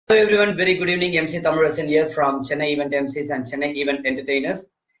Hello everyone, very good evening. MC Thamizharasan here from Chennai Event Emcees and Chennai Event Entertainers,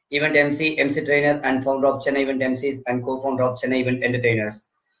 Event MC, MC Trainer and founder of Chennai Event Emcees and co-founder of Chennai Event Entertainers.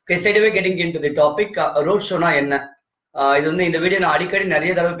 Okay, straight away getting into the topic, roadshow na enna. இது வந்து இந்த video நான் அடிக்கடி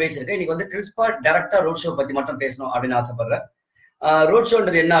நிறைய தடவை பேசியிருக்கேன். இன்னைக்கு வந்து கிறிஸ்பா டைரக்டா ரோட் ஷோ பத்தி மட்டும் பேசணும் அப்படின்னு ஆசைப்படுறேன். ரோட்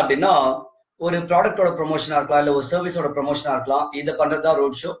ஷோன்றது என்ன அப்படின்னா, ஒரு ப்ராடக்டோட ப்ரொமோஷனா இருக்கலாம், இல்ல ஒரு சர்வீஸோட ப்ரொமோஷனா இருக்கலாம். இதை பண்றதுதான்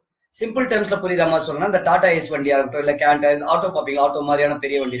ரோட் ஷோ. சிம்பிள் டேர்ம்ஸ்ல புரியுற மாதிரி சொல்லணும்னா, இந்த டாடா ஏஸ் வண்டியா இருக்கட்டும், இல்ல கேண்டர், ஆட்டோ பாப்பிங், ஆட்டோ மாதிரியான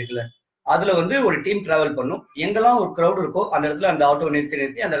பெரிய வண்டி இருக்குல்ல, அதுல வந்து ஒரு டீம் டிராவல் பண்ணும். எங்கெல்லாம் ஒரு கிரௌட் இருக்கோ அந்த இடத்துல அந்த ஆட்டோ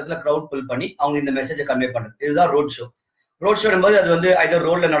நிறுத்தி அந்த இடத்துல கிரௌட் புல் பண்ணி அவங்க இந்த மெசேஜை கன்வே பண்றது. இதுதான் ரோட் ஷோ. ரோட் ஷோ என்பது அது வந்து ஐதர்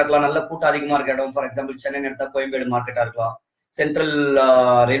ரோட்ல நடக்கலாம், நல்ல கூட்டம் அதிகமா இருக்க இடம். ஃபார் எக்ஸாம்பிள் சென்னை எடுத்தா கோயம்பேடு மார்க்கெட்டா இருக்கலாம், சென்ட்ரல்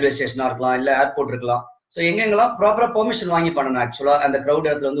ரயில்வே ஸ்டேஷனா இருக்கலாம், இல்ல ஏர்போர்ட் இருக்கலாம். ஸோ எங்கெங்கெல்லாம் ப்ராப்பரா பெர்மிஷன் வாங்கி பண்ணணும் ஆக்சுவலா அந்த கிரௌட்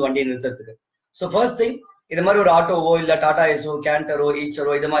இடத்துல வந்து வண்டியை நிறுத்துறதுக்கு. ஸோ ஃபர்ஸ்ட் திங், இது மாதிரி ஒரு ஆட்டோவோ இல்ல டாடா ஏஸோ கேண்டரோ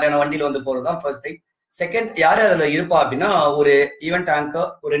ஈச்சரோ இது மாதிரியான வண்டியில வந்து போறதுதான் ஃபர்ஸ்ட் திங். செகண்ட், யார் அதுல இருப்பா அப்படின்னா, ஒரு ஈவென்ட் ஆங்கர்,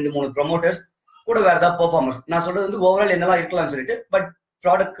 ஒரு 2-3 ப்ரொமோட்டர்ஸ், கூட வேற ஏதாவது பெர்ஃபார்மர்ஸ். நான் சொல்றது வந்து ஓவரால் என்னெல்லாம் இருக்கலாம்னு சொல்லிட்டு, பட்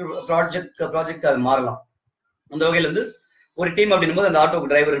ப்ராஜெக்ட் அது மாறலாம். அந்த வகையில வந்து ஒரு டீம் அப்படின்னும் போது அந்த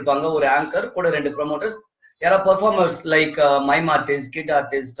ஆட்டோக்கு டிரைவர் இருப்பாங்க, ஒரு ஆங்கர், கூட 2 ப்ரொமோட்டர்ஸ், யாராவது performers like mime artist, kit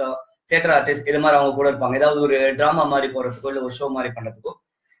artist, theatre artist, இது மாதிரி அவங்க கூட இருப்பாங்க. ஏதாவது ஒரு டிராமா மாதிரி போறதுக்கோ இல்ல ஒரு ஷோ மாதிரி பண்றதுக்கோ.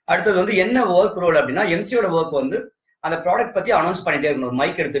 அடுத்தது வந்து என்ன ஒர்க் ரோல் அப்படின்னா, எம்சியோட ஒர்க் வந்து அந்த ப்ராடக்ட் பத்தி அனௌன்ஸ் பண்ணிட்டே இருக்கணும்.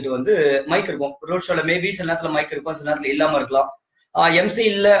 மைக் எடுத்துட்டு வந்து மைக் இருக்கும் ரோட் ஷோல, மேபி சில நேரத்துல மைக் இருக்கும், சில நேரத்துல இல்லாம இருக்கலாம். எம்சி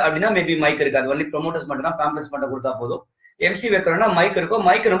இல்ல அப்படின்னா மேபி மைக் இருக்காது, ஒன்லி ப்ரொமோட்டர்ஸ் மட்டும் பேம்ப்ளெட்ஸ் மட்டும் கொடுத்தா போதும். எம்சி வைக்கிறோம்னா மைக் இருக்கும்.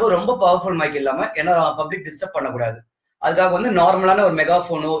 மைக் ரொம்ப பவர்ஃபுல் மைக் இல்லாம, ஏன்னா பப்ளிக் டிஸ்டர்ப் பண்ணக்கூடாது, அதுக்காக வந்து நார்மலான ஒரு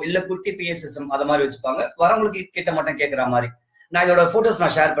மெகாஃபோனோ இல்ல குட்டி பிஎஸ் சிஸ்டம் அதை மாதிரி வச்சுப்பாங்க, வரவங்களுக்கு கிட்ட மட்டும் கேட்கற மாதிரி. நான் இதோட போட்டோஸ்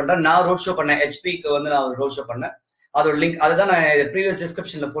நான் ஷேர் பண்றேன். நான் ரோட் ஷோ பண்ணேன், ஹெச்பிக்கு வந்து நான் ஒரு ரோட் ஷோ பண்ணேன். அதோட லிங்க் அதுதான் நான் ப்ரீவியஸ்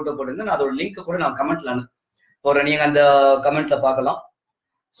டிஸ்கிரிப்ஷன்ல போட்டோ போட்டிருந்தேன். அதோட லிங்க் கூட நான் கமெண்ட்ல போறேன், நீங்க அந்த கமெண்ட்ல பார்க்கலாம்.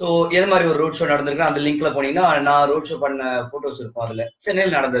 ஸோ எது மாதிரி ஒரு ரோட் ஷோ நடந்திருக்கு அந்த லிங்க்ல போனீங்கன்னா நான் ரோட் ஷோ பண்ண போட்டோஸ் இருக்கும், அதுல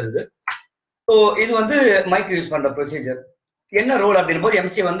சென்னையில் நடந்தது. ஸோ இது வந்து மைக் யூஸ் பண்ற ப்ரொசீஜர். என்ன ரோல் அப்படின் போது,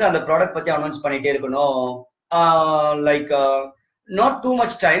 எம்சி வந்து அந்த ப்ராடக்ட் பத்தி அனௌன்ஸ் பண்ணிட்டே இருக்கணும். Like not too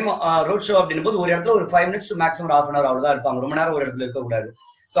much time. Road show அப்படின் போது ஒரு இடத்துல ஒரு 5 minutes to மேக்ஸிமம் ½ hour அவ்வளவுதான் இருப்பாங்க, ரொம்ப நேரம் ஒரு இடத்துல இருக்கக்கூடாது.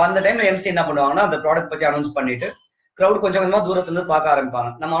 ஸோ அந்த டைம்ல எம்சி என்ன பண்ணுவாங்கன்னா, அந்த ப்ராடக்ட் பத்தி அனௌன்ஸ் பண்ணிட்டு கிரௌட் கொஞ்சம் கொஞ்சமா தூரத்துல இருந்து பார்க்க ஆரம்பிப்பாங்க.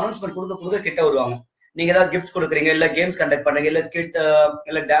 நம்ம அனௌன்ஸ்மெண்ட் கொடுக்க கிட்ட வருவாங்க. நீங்க ஏதாவது கிஃப்ட்ஸ் கொடுக்குறீங்க, இல்ல கேம்ஸ் கண்டக்ட் பண்றீங்க, இல்ல ஸ்கிட்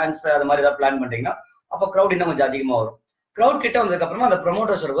இல்ல டான்ஸ் அது மாதிரி ஏதாவது பிளான் பண்றீங்கன்னா அப்ப கிரௌட் இன்னும் கொஞ்சம் அதிகமா வரும். கிரௌட் கிட்ட வந்ததுக்கு அப்புறமா அந்த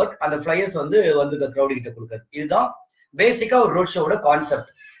ப்ரொமோட்டர்ஸோட ஒர்க் அந்த ஃபிளையர்ஸ் வந்து கிரௌட் கிட்ட கொடுக்குறது. இதுதான் பேசிக்கா ஒரு ரோட் ஷோட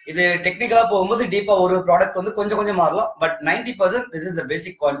கான்செப்ட். இது டெக்னிக்கலா போகும்போது டீப்பா ஒரு ப்ராடக்ட் வந்து கொஞ்சம் மாறலாம், but 90% this is the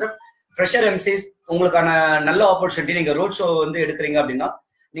basic concept. Fresher MCs உங்களுக்கான நல்ல ஆப்பர்ச்சுனிட்டி. நீங்க ரோட் ஷோ வந்து எடுக்கிறீங்க அப்படின்னா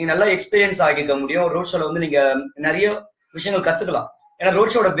நீங்க நல்லா எக்ஸ்பீரியன்ஸ் ஆகிக்க முடியும். ரோட் ஷோல வந்து நீங்க நிறைய விஷயங்கள் கத்துக்கலாம். ஏன்னா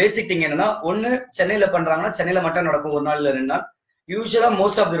ரோட் ஷோட பேசிக் திங் என்னன்னா, ஒன்னு சென்னையில பண்றாங்கன்னா சென்னையில மட்டும் நடக்கும், ஒரு நாள் இல்ல 2 நாள். யூஸ்வலா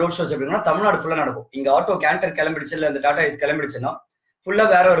most of the road shows எப்படின்னா தமிழ்நாடு ஃபுல்லா நடக்கும். இங்க ஆட்டோ கேண்டர் கிளம்பிடுச்சு இல்ல இந்த டாடா ஏஸ் கிளம்பிடுச்சுன்னா ஃபுல்லா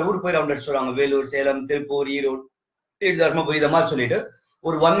வேற ஒரு ஊர் போய் ரவுண்ட் அடிச்சு சொல்லுவாங்க. வேலூர், சேலம், திருப்பூர், ஈரோடு, தர்மபுரி, இந்த மாதிரி சொல்லிட்டு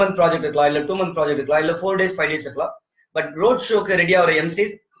ஒரு 1 month ப்ராஜெக்ட் இருக்கலாம், இல்ல 2 month ப்ராஜெக்ட் இருக்கலாம், இல்ல 4 days 5 days இருக்கலாம். பட் ரோட் ஷோக்கு ரெடி ஆகிற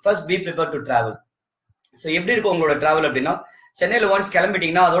MCs first B prepare to travel. So எப்படி இருக்கும் உங்களோட டிராவல் அப்படின்னா, சென்னையில ஒன்ஸ்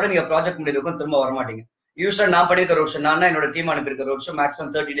கிளம்பிட்டீங்கன்னா அதோட நீங்க ப்ராஜெக்ட் முடிவு இருக்கும், திரும்ப வரமாட்டீங்க. யூஸ்வலா நான் பண்ணிருக்க ரோட் ஷோ, நான் என்னோட team அனுப்பியிருக்க road show maximum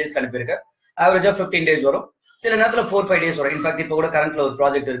 30 days அனுப்பியிருக்கேன். ஆவரேஜா 15 days வரும், சில நேரத்துல 4-5 days வரும். இன்ஃபேக்ட் இப்போ கூட கரண்ட்ல ஒரு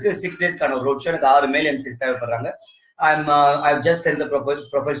ப்ராஜெக்ட் இருக்கு, 6 daysக்கான ஒரு ரோட் ஷோ. எனக்கு 6 மேல் MCs தேவைப்படுறாங்க. I've just sent the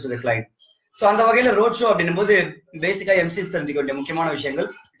profiles to the client. So அந்த வகையில ரோட் ஷோ அப்படின்னும் போது பேசிக்கா எம்சிஸ் தெரிஞ்சுக்க வேண்டிய முக்கியமான விஷயங்கள்.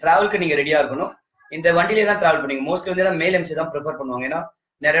 டிராவலுக்கு நீங்க ரெடியா இருக்கணும். இந்த வண்டியிலே தான் டிராவல் பண்ணுவீங்க. மோஸ்ட்லி வந்து மேல் எம்சி தான் ப்ரிஃபர் பண்ணுவாங்க, ஏன்னா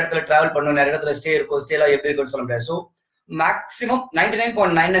நிறைய இடத்துல டிராவல் பண்ணணும், நிறைய இடத்துல ஸ்டே இருக்கும், ஸ்டே எல்லாம் எப்படி இருக்குன்னு சொல்ல முடியாது. So maximum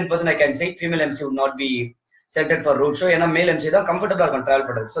 99.99% I can say female MC would not be selected for road show. ஏன்னா மேல் எம்சி தான் கம்ஃபர்டபுளா இருக்கும் டிராவல்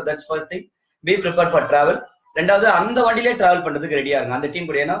பண்றது. So that's first thing, B prepare for travel. ரெண்டாவது, அந்த வண்டியிலே டிராவல் பண்றதுக்கு ரெடியா இருங்க அந்த டீம்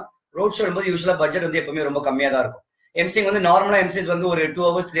கூட. ஏன்னா ரோட் ஷோ போது யூஸ்வலா பட்ஜெட் வந்து எப்பவுமே ரொம்ப கம்மியா தான் இருக்கும். எம்சிங் வந்து நார்மலா எம்சிஸ் வந்து ஒரு 2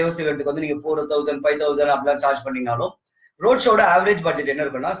 hours 3 hours இவெண்ட்டுக்கு வந்து நீங்க 4,000 5,000 அப்படிலாம் சார்ஜ் பண்ணீங்கனாலும், ரோட் ஷோட ஆவரேஜ் பட்ஜெட் என்ன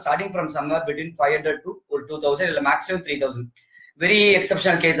இருக்குன்னா, starting from somewhere between 500 to ஒரு 2,000 இல்ல மேக்ஸிமம் 3,000. வெரி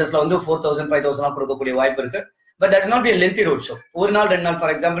எக்ஸப்ஷனல் கேசஸ்ல வந்து 4,000 5,000 கொடுக்கக்கூடிய வாய்ப்பு இருக்கு. But that not be lengthy road show. ஒரு நாள் 2 நாள்,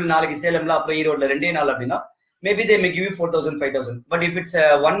 ஃபார் எக்ஸாம்பிள் நாளைக்கு சேலம்ல அப்புறம் ஈரோட்ல 2 நாள் அப்படின்னா maybe they May give you 4,000 5,000. But if it's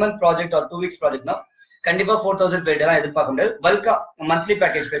 1 month project R 2 weeks ப்ராஜெக்ட்னா கண்டிப்பா 4,000 பேர் எல்லாம் எதிர்பார்க்க முடியாது. பல்கா மந்த்லி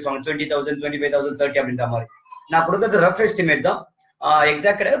பேக்கேஜ் பேசுவாங்க, 20,000 25,000 30 அப்படின்ற மாதிரி. நான் கொடுக்கறது ரஃப் எஸ்டிமேட் தான்,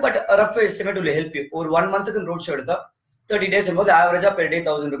 எக்ஸாக்ட் கிடையாது, but rough estimate will help you. ஒரு 1 monthக்கு ரோட் ஷோ எடுத்தா 30 days போது ஆவரேஜா பெர் டே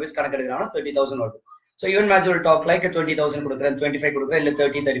 1,000 rupees கணக்கு எடுக்கிறாங்கன்னா 30,000 வருது. ஸோ ஈவன் மேட்ச் ஒரு டாக் லைக் 20,000 கொடுக்குறேன், 25 கொடுக்குறேன், இல்ல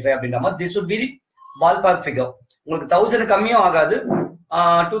 30 35 அப்படின்ற மாதிரி. This would be the ballpark figure. உங்களுக்கு 1,000 கம்மியும் ஆகாது,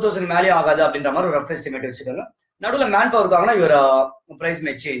 2,000 மேலேயும் ஆகாது அப்படின்ற மாதிரி ஒரு ரஃப் எஸ்டிமேட் வச்சுக்கோங்க. நடுவில் மேன் பவர் இருக்காங்கன்னா your price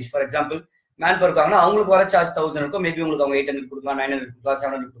May change. For example man power இருக்காங்கன்னா அவங்களுக்கு வர சார்ஜ் 1,000 இருக்கும், மேபி உங்களுக்கு அவங்க 800 கொடுக்கலாம், 900 கொடுக்கலாம்,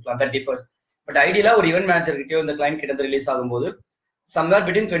 700 கொடுக்கலாம், தட் டிஃபர்ஸ். பட் ஐடியலா ஒரு ஈவென்ட் மேனேஜர் கிட்டயோ இந்த கிளைண்ட் கிட்ட ரிலீஸ் ஆகும்போது somewhere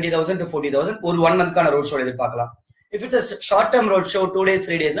between 20,000 to 40,000 ஒரு 1 month road show எதிர்பார்க்கலாம். If it's a short term road show 2 days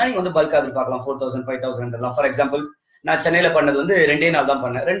 3 days நீங்க வந்து பல்கா எதிர்பார்க்கலாம் 4,000 5,000 ஃபார் எக்ஸாம்பிள் நான் சென்னையில பண்ணது வந்து 2 நாள் தான்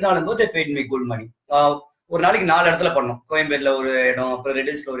பண்ணேன். 2 நாளும் போது paid me good money. ஒரு நாளைக்கு 4 இடத்துல பண்ணோம். கோயம்பேடுல ஒரு இடம், அப்புறம்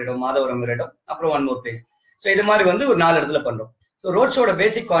ரெடில்ஸ்ல ஒரு இடம், மாதவரம் ஒரு இடம், அப்புறம் 1 more place. ஸோ இது மாதிரி வந்து ஒரு 4 இடத்துல பண்றோம். ஸோ ரோட் ஷோட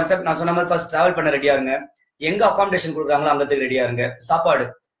பேசிக் கான்செப்ட் நான் சொன்ன மாதிரி ஃபர்ஸ்ட் டிராவல் பண்ண ரெடியா இருங்க, எங்க அகாமடேஷன் கொடுக்குறாங்களோ அங்கத்துக்கு ரெடியா இருங்க, சாப்பாடு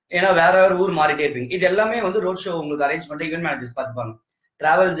ஏன்னா வேற வேற ஊர் மாறிட்டே இருப்பீங்க, இது எல்லாமே வந்து ரோட் ஷோ உங்களுக்கு அரேஞ்ச் பண்ணி ஈவென்ட் மேனேஜர்ஸ் பார்த்துப்பாங்க.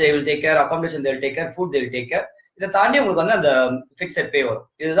 Travel they will take care, accommodation they will take care, food they will take care. இதை தாண்டி உங்களுக்கு வந்து அந்த ஃபிக்ஸட் பே வரும்.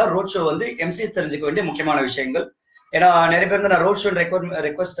 இதுதான் ரோட் ஷோ வந்து எம்சிஸ் தெரிஞ்சுக்க வேண்டிய முக்கியமான விஷயங்கள். ஏன்னா நிறைய பேர் வந்து நான் ரோட் ஷோ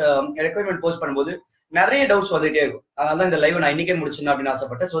ரெக்வயர்மெண்ட் போஸ்ட் பண்ணும்போது நிறைய டவுட்ஸ் வந்துட்டே இருக்கும். அதனால இந்த லைவ் நான் இன்னைக்கே முடிச்சிடணும் அப்படின்னு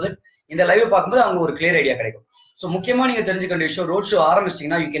ஆசைப்பட்டேன். ஸோ தட் இந்த லைவ் பார்க்கும்போது அவங்க ஒரு கிளியர் ஐடியா கிடைக்கும். ஸோ முக்கியமா நீங்க தெரிஞ்சுக்க வேண்டிய விஷயம், ரோட் ஷோ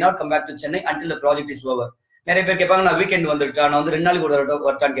ஆரம்பிச்சிங்கன்னா you cannot come back to Chennai until the project is over. நிறைய பேர் கேட்பாங்க நான் வீக்கெண்ட் வந்துட்டா, நான் வந்து 2 நாளைக்கு ஒரு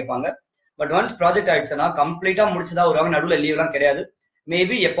ஒர்க்கான்னு கேட்பாங்க. பட் ஒன்ஸ் ப்ராஜெக்ட் ஆயிடுச்சுன்னா கம்ப்ளீட்டா முடிச்சுதான் வருவாங்க. நடுவில் லீவ் எல்லாம் கிடையாது.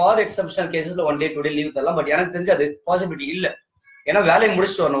 மேபி எப்பாவது எக்ஸப்ஷனல் கேசஸ்ல 1 day 2 day லீவ் தரலாம். பட் எனக்கு தெரிஞ்சு அது பாசிபிலிட்டி இல்ல. ஏன்னா வேலையை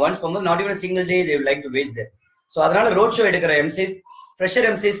முடிச்சுட்டு வரணும். ஒன்ஸ் போகும்போது not even single day they would like to waste there. So அதனால ரோட் ஷோ எடுக்கிற MCs, fresher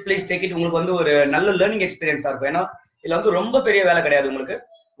MCs please take it. உங்களுக்கு வந்து ஒரு நல்ல லேர்னிங் எக்ஸ்பீரியன்ஸா இருக்கும். ஏன்னா இதுல வந்து ரொம்ப பெரிய வேலை கிடையாது. உங்களுக்கு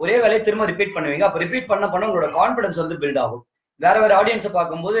ஒரே வேலையை திரும்ப ரிப்பீட் பண்ணுவீங்க. அப்ப ரிப்பீட் பண்ண உங்களோட கான்பிடன்ஸ் வந்து பில்ட் ஆகும். வேற வேற ஆடியன்ஸை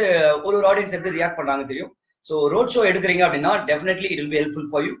பார்க்கும்போது ஒரு ஆடியன்ஸ் எப்படி ரியாக்ட் பண்றாங்க தெரியும். ஸோ ரோட் ஷோ எடுக்கிறீங்க அப்படின்னா definitely it will be helpful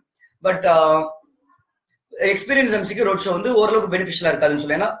for you. But experience எம்சிக்கு road show வந்து ஓரளவுக்கு பெனிஃபிஷியலா இருக்காதுன்னு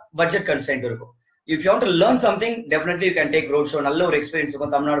சொல்லி, ஏன்னா பட்ஜெட் கன்ஸ்ட்ரெயின்ட் இருக்கும். If you want to learn something definitely you can take road show. நல்ல ஒரு எக்ஸ்பீரியன்ஸ்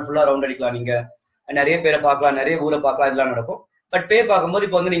இருக்கும். தமிழ்நாடு ஃபுல்லா ரவுண்ட் அடிக்கலாம், நீங்க நிறைய பேரை பார்க்கலாம், நிறைய ஊரை பார்க்கலாம், இதெல்லாம் நடக்கும். பட் பே பார்க்கும்போது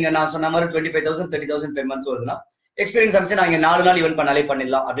இப்போ வந்து நீங்க நான் சொன்ன மாதிரி 25,000 30,000 பெர் மந்த் வருதுன்னா எக்ஸ்பீரியன்ஸ் அம்சம் நான் இங்க 4 நாள் ஈவென்ட் பண்ணாலே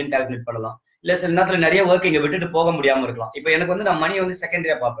பண்ணிடலாம் அப்படின்னு கால்குலேட் பண்ணலாம். இல்ல சில நேரத்துல நிறைய ஒர்க் இங்க விட்டுட்டு போக முடியாம இருக்கலாம். இப்போ எனக்கு வந்து நான் மணி வந்து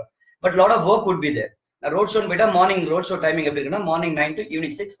செகண்டரியா பார்ப்பேன். But lot of work would be there. நான் ரோட் ஷோ போயிட்டா மார்னிங் ரோட் ஷோ டைமிங் எப்படி இருக்குன்னா மார்னிங் 9 to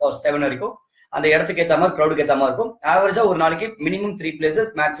evening 6 or 7 வரைக்கும் அந்த இடத்துக்கு ஏற்ற மாதிரி க்ரௌடுக்கு ஏற்ற மாதிரி இருக்கும். ஆவரேஜா ஒரு நாளைக்கு மினிமம் 3 places,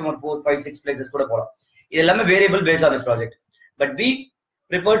 மேக்ஸிமம் 4 5 6 places கூட போகலாம். இது எல்லாமே variable base on the project. But be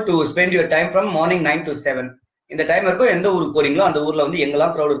prepared to spend your time from morning 9 to 7. இந்த டைம் இருக்கும் எந்த ஊருக்கு போறீங்களோ அந்த ஊர்ல வந்து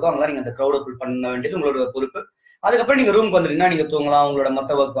எங்கெல்லாம் க்ரௌட் இருக்கோ அங்கெல்லாம் நீங்க அந்த க்ரௌட் ஃபுல் பண்ண வேண்டியது உங்களோட பொறுப்பு. அதுக்கப்புறம் நீங்க ரூமுக்கு வந்துட்டீங்கன்னா நீங்க தூங்கலாம், உங்களோட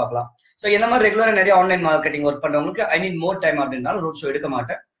மற்ற ஒர்க் பார்க்கலாம். ஸோ இந்த மாதிரி ரெகுலரா நிறைய ஆன்லைன் மார்க்கெட்டிங் ஒர்க் பண்றவங்களுக்கு ஐ நீட் மோர் டைம் அப்படின்னாலும் ரோட் ஷோ எடுக்க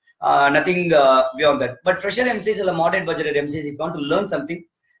மாட்டேன். Nothing beyond that. But fresher MCs இல்ல moderate budget MCs if you want to learn something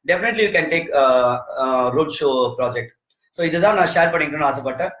definitely you can take road show project. So இதுதான் நான் share பண்ணிக்கணும்னு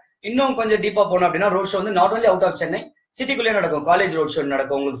ஆசைப்பட்டேன். இன்னும் கொஞ்சம் டீப்பா போனோம் அப்படின்னா ரோட் ஷோ வந்து not only out of Chennai, சிட்டிக்குள்ளேயே நடக்கும். காலேஜ் ரோட் ஷோ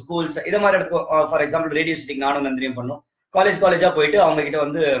நடக்கும், உங்களுக்கு ஸ்கூல்ஸ் இது மாதிரி இடத்துக்கு. ஃபார் எக்ஸாம்பிள் ரேடியோ சிட்டிக்கு நானும் நந்தினியும் பண்ணோம். காலேஜா போயிட்டு அவங்க கிட்ட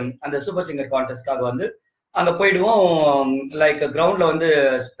வந்து அந்த சூப்பர் சிங்கர் கான்டெஸ்ட்காக வந்து அங்க போயிடுவோம். லைக் கிரவுண்ட்ல வந்து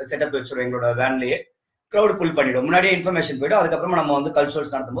செட்டப் வச்சிருவோம் எங்களோட வேன்லயே. க்ரௌட் புல் பண்ணிடுவோம். முன்னாடியே இன்ஃபர்மேஷன் போயிடும். அதுக்கப்புறமா நம்ம வந்து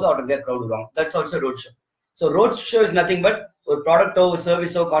கல்ச்சுரல்ஸ் நடத்தும் போது ஆட்டோமேட்டிக்கா க்ரௌட் வருவாங்க. That's also road show. So road show is nothing but ஒரு ப்ராடக்டோ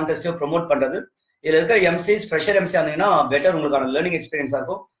சர்வீஸோ கான்டெஸ்டோ ப்ரொமோட் பண்றது. இதுல இருக்கிற எம்சிஸ் ஃப்ரெஷர் எம்சி ஆனீங்கன்னா பெட்டர், உங்களுக்கான லேர்னிங் எக்ஸ்பீரியன்ஸா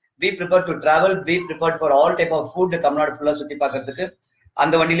இருக்கும். Be prepared to travel, be prepared for all type of food. Tamil Nadu ஃபுல்லா சுத்தி பார்க்கறதுக்கு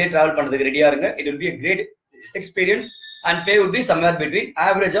அந்த வண்டியிலே டிராவல் பண்றதுக்கு ரெடியா இருங்க. It will be a great experience and pay would be somewhere between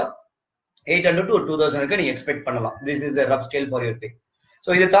average of 800 to 2000 நீங்க எக்ஸ்பெக்ட் பண்ணலாம். This is a rough scale for your pay. So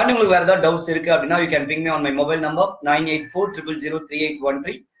இதை தாண்டி உங்களுக்கு வேற ஏதாவது டவுட்ஸ் இருக்கு அப்படின்னா you can ping me on my mobile number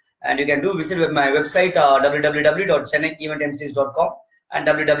 9840003813 and you can do visit with my website www.chennaieventmcs.com and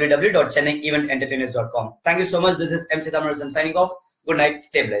www.chennaievententertainers.com. Thank you so much. This is Mc Thamizharasan signing off. Good night.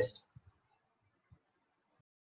 Stay blessed.